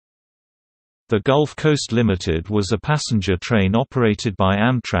The Gulf Coast Limited was a passenger train operated by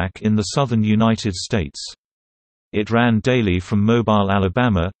Amtrak in the southern United States. It ran daily from Mobile,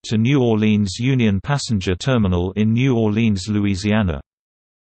 Alabama, to New Orleans Union Passenger Terminal in New Orleans, Louisiana.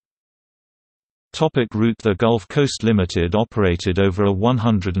 Route: The Gulf Coast Limited operated over a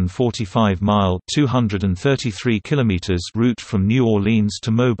 145-mile (233 km) route from New Orleans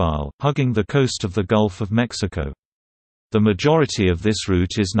to Mobile, hugging the coast of the Gulf of Mexico. The majority of this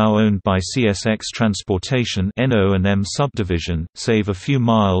route is now owned by CSX Transportation (NO&M) subdivision, save a few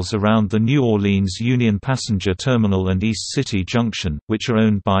miles around the New Orleans Union Passenger Terminal and East City Junction, which are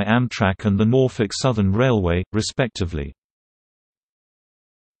owned by Amtrak and the Norfolk Southern Railway, respectively.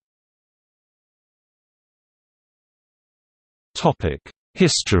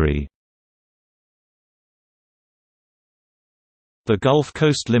 History. The Gulf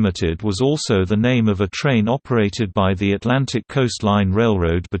Coast Limited was also the name of a train operated by the Atlantic Coast Line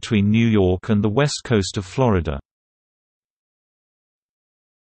Railroad between New York and the west coast of Florida.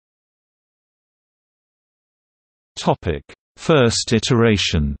 First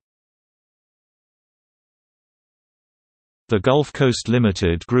iteration. The Gulf Coast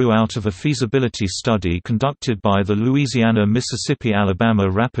Limited grew out of a feasibility study conducted by the Louisiana-Mississippi-Alabama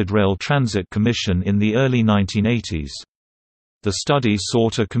Rapid Rail Transit Commission in the early 1980s. The study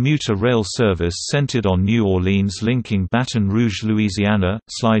sought a commuter rail service centered on New Orleans linking Baton Rouge, Louisiana,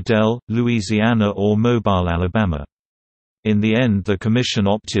 Slidell, Louisiana or Mobile, Alabama. In the end, the commission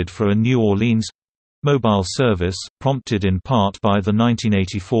opted for a New Orleans—Mobile service, prompted in part by the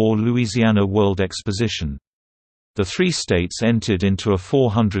 1984 Louisiana World Exposition. The three states entered into a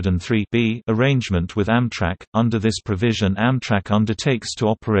 403(b) arrangement with Amtrak. Under this provision, Amtrak undertakes to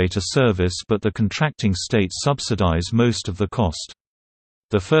operate a service, but the contracting states subsidize most of the cost.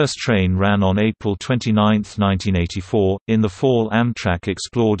 The first train ran on April 29, 1984. In the fall, Amtrak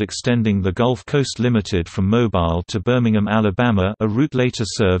explored extending the Gulf Coast Limited from Mobile to Birmingham, Alabama, a route later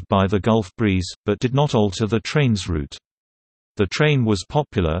served by the Gulf Breeze, but did not alter the train's route. The train was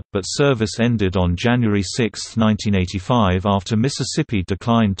popular, but service ended on January 6, 1985 after Mississippi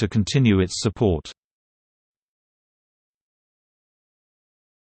declined to continue its support.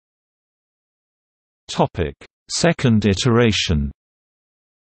 Second iteration.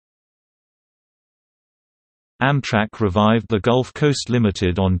 Amtrak revived the Gulf Coast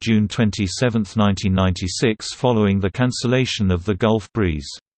Limited on June 27, 1996 following the cancellation of the Gulf Breeze.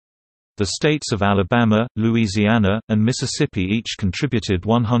 The states of Alabama, Louisiana, and Mississippi each contributed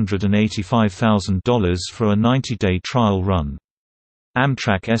 $185,000 for a 90-day trial run.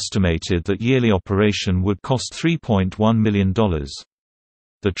 Amtrak estimated that yearly operation would cost $3.1 million.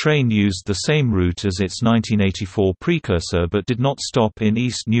 The train used the same route as its 1984 precursor but did not stop in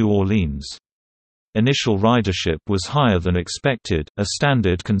East New Orleans. Initial ridership was higher than expected. A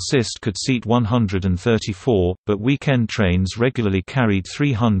standard consist could seat 134, but weekend trains regularly carried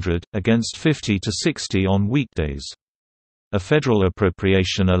 300, against 50 to 60 on weekdays. A federal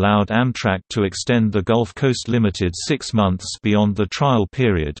appropriation allowed Amtrak to extend the Gulf Coast Limited 6 months beyond the trial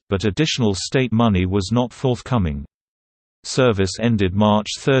period, but additional state money was not forthcoming. Service ended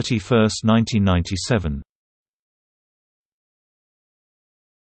March 31, 1997.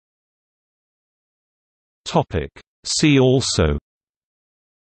 See also: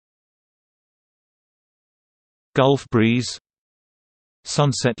 Gulf Breeze,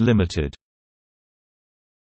 Sunset Limited.